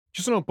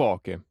Ci sono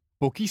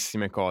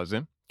pochissime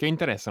cose che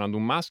interessano ad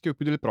un maschio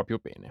più del proprio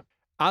pene.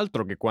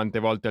 Altro che quante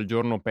volte al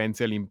giorno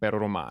pensi all'impero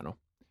romano.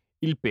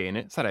 Il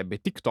pene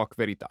sarebbe TikTok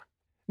verità.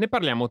 Ne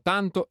parliamo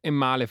tanto e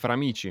male fra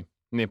amici.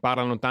 Ne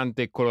parlano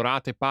tante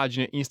colorate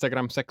pagine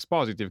Instagram sex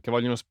positive che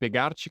vogliono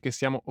spiegarci che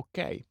siamo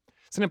ok.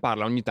 Se ne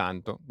parla ogni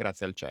tanto,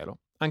 grazie al cielo,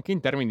 anche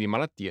in termini di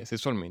malattie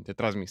sessualmente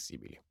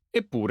trasmissibili.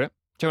 Eppure,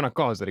 c'è una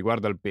cosa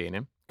riguardo al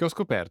pene che ho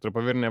scoperto dopo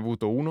averne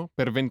avuto uno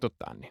per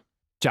 28 anni.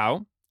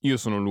 Ciao, io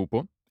sono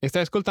Lupo e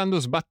stai ascoltando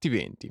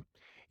Sbattiventi,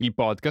 il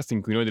podcast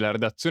in cui noi della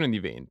redazione di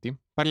Venti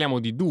parliamo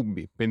di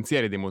dubbi,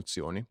 pensieri ed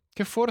emozioni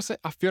che forse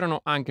affiorano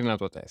anche nella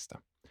tua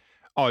testa.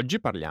 Oggi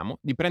parliamo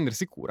di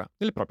prendersi cura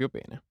del proprio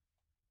pene.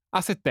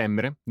 A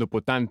settembre,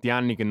 dopo tanti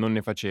anni che non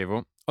ne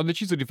facevo, ho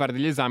deciso di fare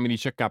degli esami di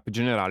check-up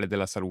generale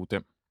della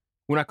salute.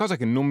 Una cosa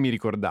che non mi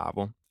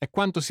ricordavo è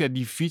quanto sia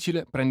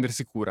difficile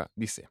prendersi cura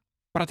di sé.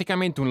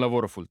 Praticamente un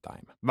lavoro full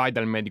time. Vai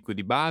dal medico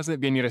di base,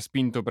 vieni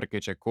respinto perché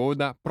c'è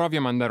coda, provi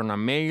a mandare una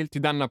mail,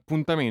 ti danno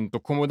appuntamento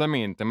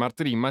comodamente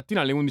martedì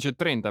mattina alle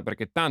 11:30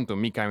 perché tanto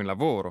mica hai un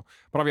lavoro,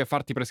 provi a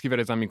farti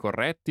prescrivere esami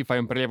corretti, fai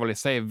un prelievo alle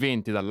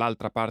 6:20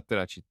 dall'altra parte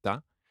della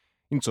città.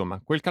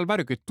 Insomma, quel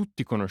calvario che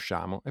tutti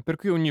conosciamo e per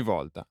cui ogni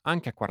volta,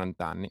 anche a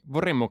 40 anni,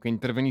 vorremmo che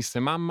intervenisse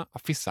mamma a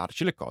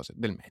fissarci le cose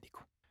del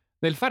medico.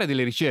 Nel fare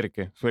delle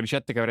ricerche sulle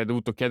ricette che avrei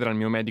dovuto chiedere al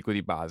mio medico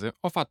di base,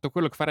 ho fatto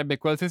quello che farebbe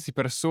qualsiasi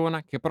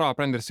persona che prova a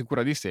prendersi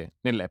cura di sé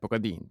nell'epoca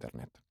di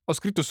internet. Ho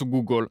scritto su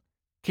Google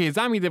che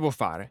esami devo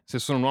fare se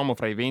sono un uomo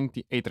fra i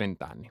 20 e i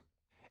 30 anni.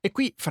 E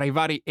qui, fra i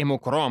vari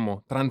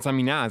emocromo,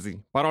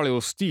 transaminasi, parole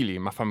ostili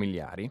ma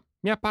familiari,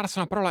 mi è apparsa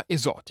una parola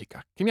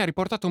esotica che mi ha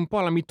riportato un po'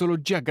 alla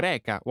mitologia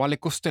greca o alle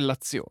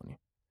costellazioni.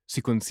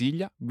 Si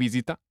consiglia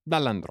visita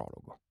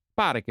dall'andrologo.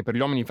 Pare che per gli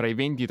uomini fra i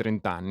 20 e i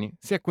 30 anni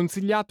sia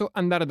consigliato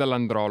andare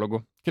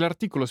dall'andrologo, che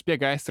l'articolo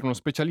spiega essere uno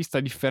specialista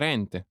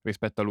differente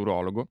rispetto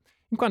all'urologo,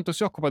 in quanto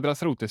si occupa della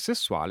salute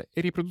sessuale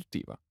e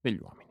riproduttiva degli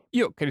uomini.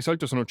 Io, che di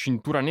solito sono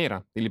cintura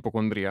nera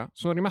dell'ipocondria,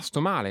 sono rimasto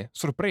male,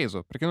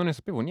 sorpreso, perché non ne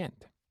sapevo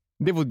niente.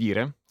 Devo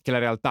dire che la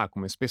realtà,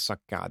 come spesso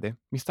accade,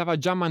 mi stava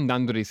già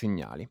mandando dei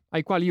segnali,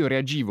 ai quali io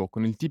reagivo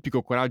con il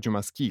tipico coraggio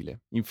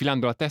maschile,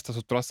 infilando la testa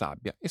sotto la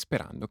sabbia e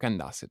sperando che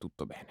andasse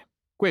tutto bene.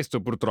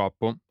 Questo,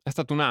 purtroppo, è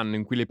stato un anno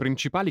in cui le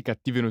principali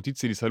cattive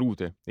notizie di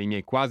salute dei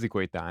miei quasi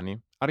coetanei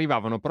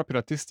arrivavano proprio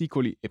da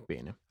testicoli e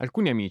pene.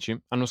 Alcuni amici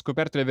hanno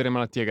scoperto di avere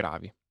malattie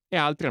gravi e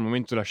altri, al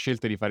momento della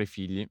scelta di fare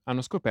figli,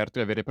 hanno scoperto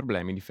di avere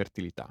problemi di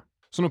fertilità.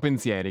 Sono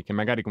pensieri che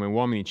magari come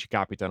uomini ci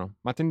capitano,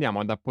 ma tendiamo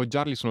ad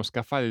appoggiarli su uno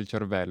scaffale del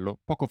cervello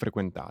poco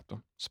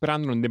frequentato,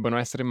 sperando non debbano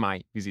essere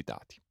mai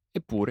visitati.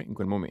 Eppure, in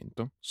quel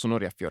momento, sono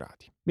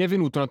riaffiorati. Mi è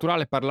venuto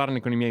naturale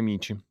parlarne con i miei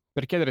amici,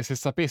 per chiedere se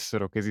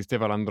sapessero che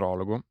esisteva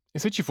l'andrologo e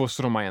se ci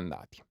fossero mai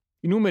andati.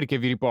 I numeri che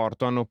vi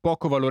riporto hanno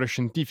poco valore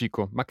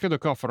scientifico, ma credo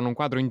che offrano un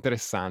quadro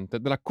interessante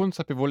della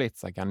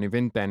consapevolezza che hanno i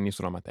ventenni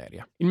sulla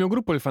materia. Il mio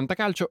gruppo del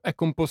fantacalcio è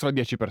composto da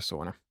 10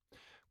 persone.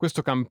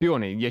 Questo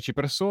campione di 10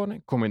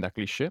 persone, come da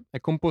cliché,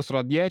 è composto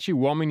da 10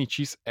 uomini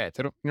cis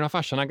etero in una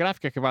fascia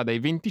anagrafica che va dai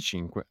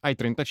 25 ai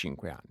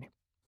 35 anni.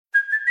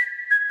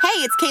 Hey,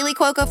 it's Kaylee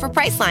Cuoco for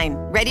Priceline.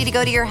 Ready to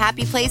go to your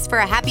happy place for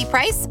a happy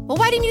price? Well,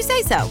 why didn't you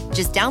say so?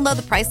 Just download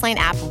the Priceline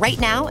app right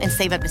now and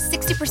save up to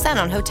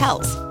 60% on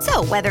hotels.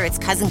 So whether it's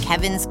Cousin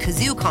Kevin's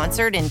Kazoo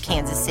Concert in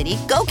Kansas City,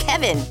 go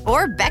Kevin,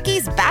 or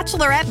Becky's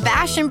Bachelorette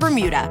Bash in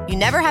Bermuda, you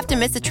never have to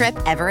miss a trip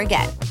ever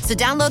again. So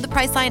download the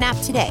Priceline app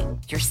today.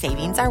 Your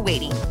savings are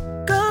waiting.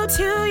 Go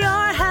to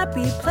your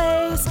happy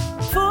place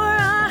for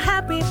a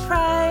happy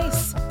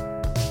price.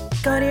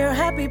 Go to your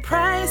happy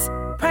price,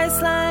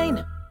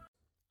 Priceline.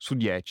 Su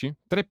 10,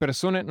 3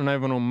 persone non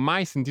avevano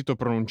mai sentito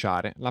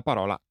pronunciare la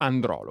parola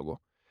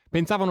andrologo.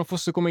 Pensavano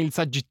fosse come il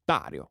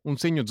Sagittario, un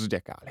segno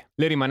zodiacale.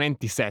 Le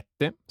rimanenti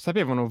 7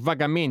 sapevano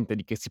vagamente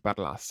di che si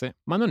parlasse,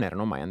 ma non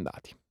erano mai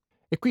andati.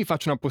 E qui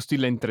faccio una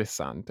postilla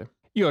interessante.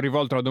 Io ho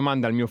rivolto la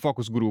domanda al mio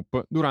focus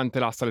group durante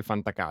l'asta del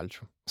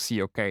fantacalcio. Sì,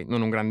 ok,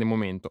 non un grande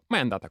momento, ma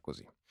è andata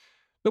così.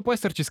 Dopo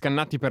esserci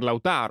scannati per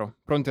Lautaro,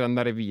 pronti ad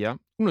andare via,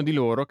 uno di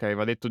loro, che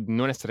aveva detto di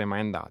non essere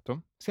mai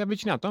andato, si è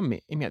avvicinato a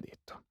me e mi ha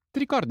detto: ti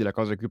ricordi la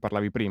cosa di cui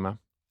parlavi prima?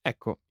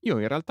 Ecco, io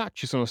in realtà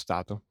ci sono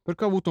stato,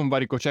 perché ho avuto un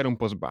varicocele un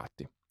po'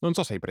 sbatti. Non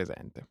so se hai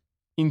presente.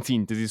 In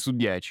sintesi, su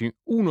 10,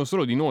 uno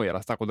solo di noi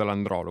era stato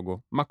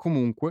dall'andrologo, ma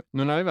comunque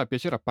non aveva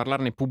piacere a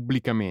parlarne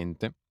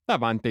pubblicamente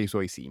davanti ai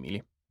suoi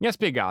simili. Mi ha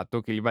spiegato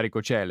che il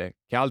varicocele,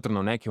 che altro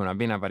non è che una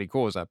vena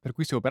varicosa, per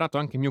cui si è operato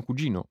anche mio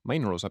cugino, ma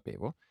io non lo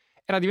sapevo,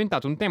 era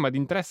diventato un tema di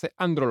interesse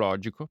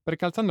andrologico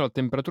perché alzando la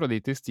temperatura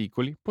dei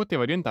testicoli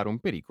poteva diventare un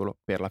pericolo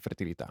per la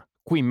fertilità.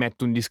 Qui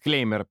metto un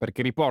disclaimer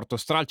perché riporto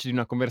stralci di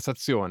una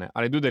conversazione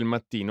alle 2 del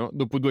mattino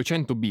dopo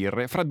 200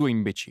 birre fra due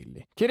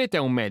imbecilli. Chiedete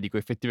a un medico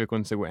effettive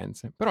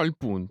conseguenze, però il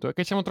punto è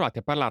che ci siamo trovati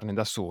a parlarne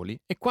da soli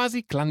e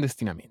quasi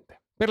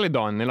clandestinamente. Per le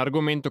donne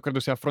l'argomento credo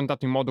sia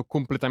affrontato in modo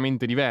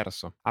completamente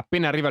diverso.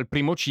 Appena arriva il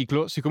primo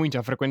ciclo si comincia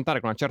a frequentare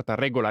con una certa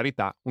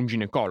regolarità un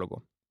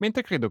ginecologo.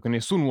 mentre credo che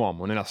nessun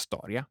uomo nella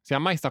storia sia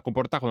mai stato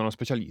portato da uno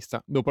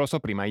specialista dopo la sua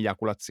prima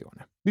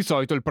eiaculazione. Di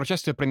solito il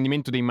processo di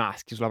apprendimento dei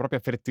maschi sulla propria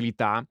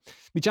fertilità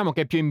diciamo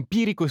che è più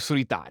empirico e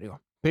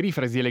solitario,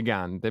 perifrasi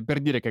elegante per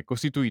dire che è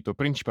costituito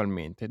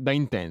principalmente da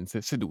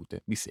intense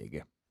sedute di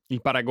seghe.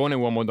 Il paragone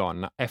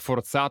uomo-donna è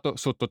forzato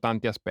sotto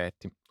tanti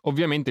aspetti.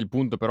 Ovviamente il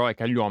punto però è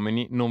che agli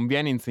uomini non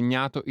viene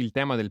insegnato il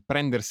tema del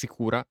prendersi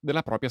cura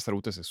della propria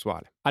salute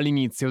sessuale.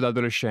 All'inizio, da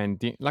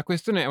adolescenti, la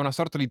questione è una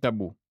sorta di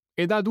tabù,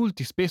 e da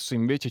adulti spesso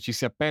invece ci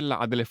si appella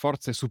a delle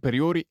forze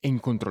superiori e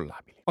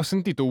incontrollabili. Ho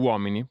sentito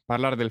uomini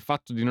parlare del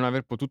fatto di non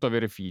aver potuto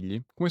avere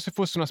figli come se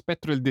fosse un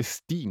aspetto del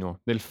destino,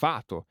 del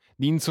fato,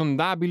 di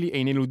insondabili e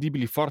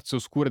ineludibili forze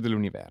oscure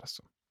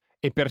dell'universo.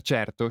 E per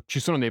certo ci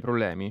sono dei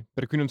problemi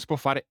per cui non si può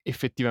fare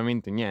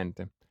effettivamente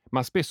niente,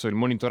 ma spesso il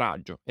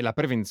monitoraggio e la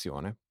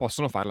prevenzione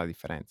possono fare la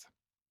differenza.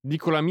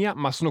 Dico la mia,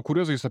 ma sono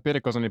curioso di sapere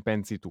cosa ne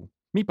pensi tu.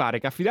 Mi pare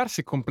che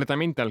affidarsi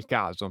completamente al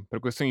caso per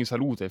questioni di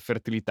salute e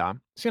fertilità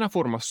sia una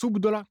forma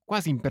subdola,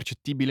 quasi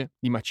impercettibile,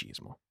 di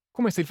macismo.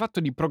 Come se il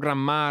fatto di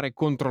programmare,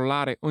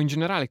 controllare o in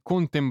generale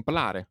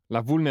contemplare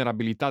la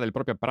vulnerabilità del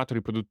proprio apparato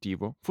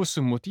riproduttivo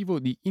fosse un motivo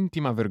di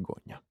intima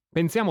vergogna.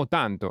 Pensiamo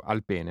tanto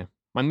al pene,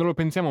 ma non lo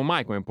pensiamo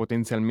mai come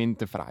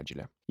potenzialmente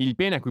fragile. Il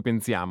pene a cui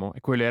pensiamo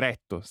è quello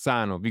eretto,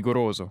 sano,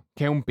 vigoroso,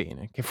 che è un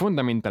pene che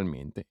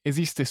fondamentalmente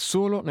esiste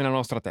solo nella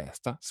nostra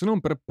testa, se non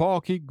per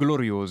pochi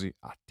gloriosi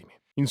attimi.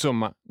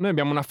 Insomma, noi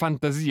abbiamo una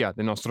fantasia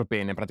del nostro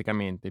pene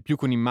praticamente, più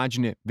che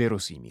un'immagine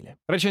verosimile.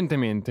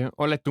 Recentemente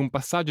ho letto un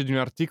passaggio di un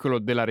articolo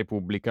della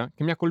Repubblica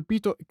che mi ha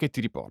colpito e che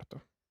ti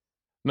riporto.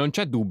 Non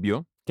c'è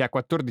dubbio che a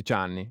 14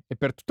 anni e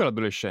per tutta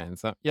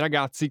l'adolescenza i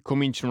ragazzi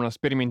cominciano una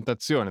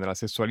sperimentazione della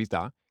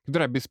sessualità che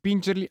dovrebbe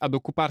spingerli ad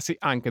occuparsi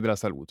anche della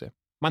salute.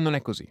 Ma non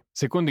è così.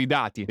 Secondo i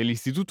dati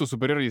dell'Istituto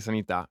Superiore di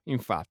Sanità,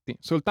 infatti,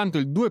 soltanto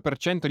il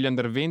 2% degli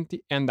under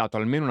 20 è andato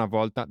almeno una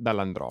volta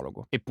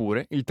dall'andrologo.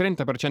 Eppure, il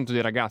 30%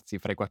 dei ragazzi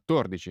fra i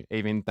 14 e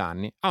i 20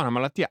 anni ha una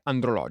malattia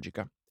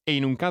andrologica e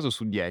in un caso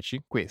su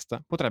 10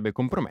 questa potrebbe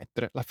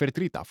compromettere la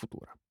fertilità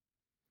futura.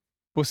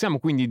 Possiamo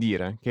quindi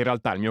dire che in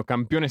realtà il mio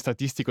campione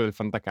statistico del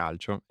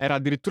fantacalcio era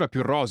addirittura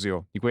più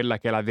roseo di quella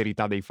che è la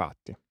verità dei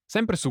fatti.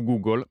 Sempre su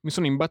Google mi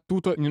sono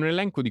imbattuto in un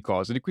elenco di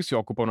cose di cui si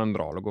occupa un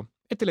andrologo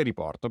e te le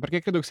riporto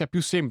perché credo che sia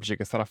più semplice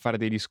che stare a fare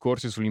dei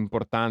discorsi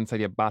sull'importanza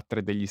di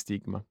abbattere degli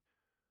stigma.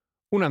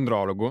 Un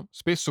andrologo,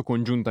 spesso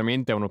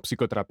congiuntamente a uno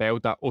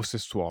psicoterapeuta o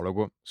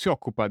sessuologo, si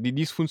occupa di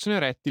disfunzione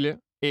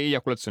erettile e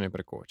eiaculazione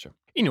precoce.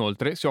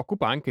 Inoltre si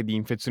occupa anche di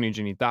infezioni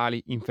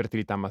genitali,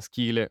 infertilità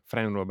maschile,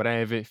 frenulo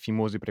breve,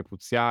 fimosi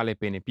prepuziale,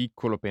 pene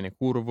piccolo, pene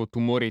curvo,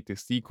 tumori ai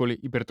testicoli,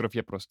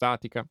 ipertrofia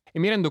prostatica. E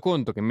mi rendo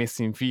conto che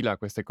messe in fila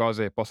queste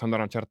cose possano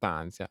dare una certa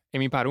ansia e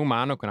mi pare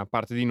umano che una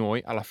parte di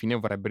noi alla fine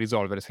vorrebbe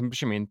risolvere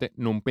semplicemente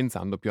non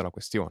pensando più alla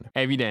questione. È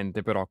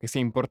evidente però che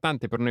sia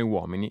importante per noi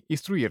uomini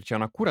istruirci a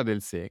una cura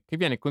del sé che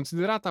viene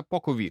considerata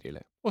poco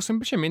virile o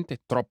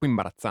semplicemente troppo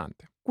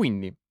imbarazzante.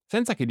 Quindi,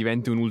 senza che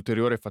diventi un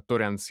ulteriore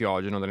fattore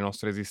ansiogeno delle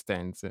nostre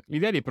esistenze,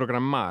 l'idea di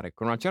programmare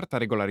con una certa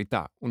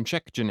regolarità un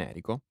check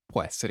generico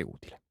può essere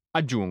utile.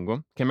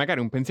 Aggiungo che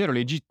magari un pensiero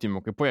legittimo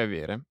che puoi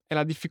avere è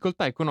la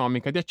difficoltà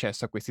economica di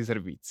accesso a questi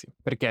servizi,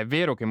 perché è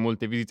vero che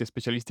molte visite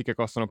specialistiche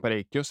costano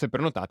parecchio se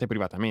prenotate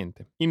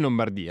privatamente. In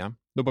Lombardia,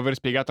 dopo aver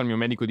spiegato al mio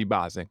medico di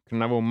base che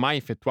non avevo mai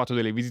effettuato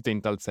delle visite in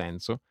tal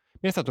senso,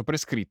 mi è stato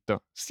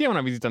prescritto sia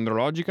una visita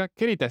andrologica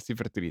che dei test di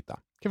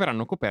fertilità, che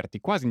verranno coperti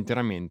quasi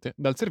interamente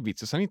dal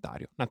Servizio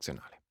Sanitario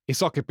Nazionale. E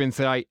so che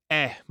penserai,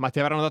 ma ti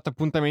avranno dato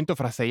appuntamento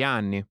fra 6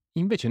 anni.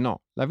 Invece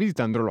no, la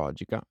visita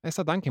andrologica è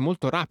stata anche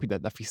molto rapida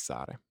da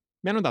fissare.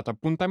 Mi hanno dato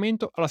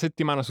appuntamento alla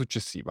settimana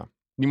successiva,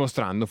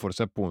 dimostrando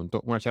forse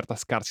appunto una certa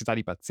scarsità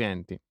di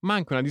pazienti, ma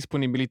anche una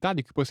disponibilità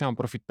di cui possiamo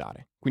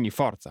approfittare. Quindi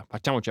forza,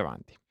 facciamoci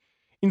avanti.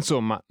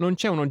 Insomma, non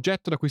c'è un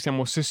oggetto da cui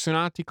siamo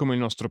ossessionati come il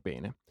nostro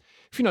pene,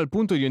 fino al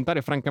punto di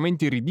diventare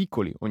francamente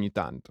ridicoli ogni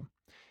tanto.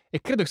 E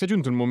credo che sia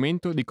giunto il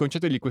momento di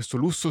concedergli questo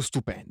lusso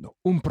stupendo,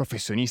 un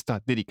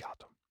professionista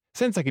dedicato.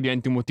 Senza che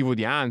diventi un motivo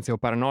di ansia o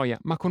paranoia,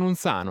 ma con un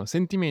sano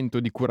sentimento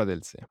di cura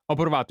del sé. Ho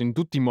provato in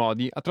tutti i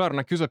modi a trovare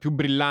una chiusa più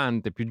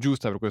brillante, più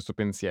giusta per questo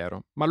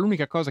pensiero, ma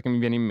l'unica cosa che mi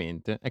viene in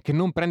mente è che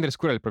non prendere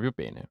cura del proprio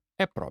pene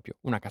è proprio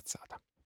una cazzata.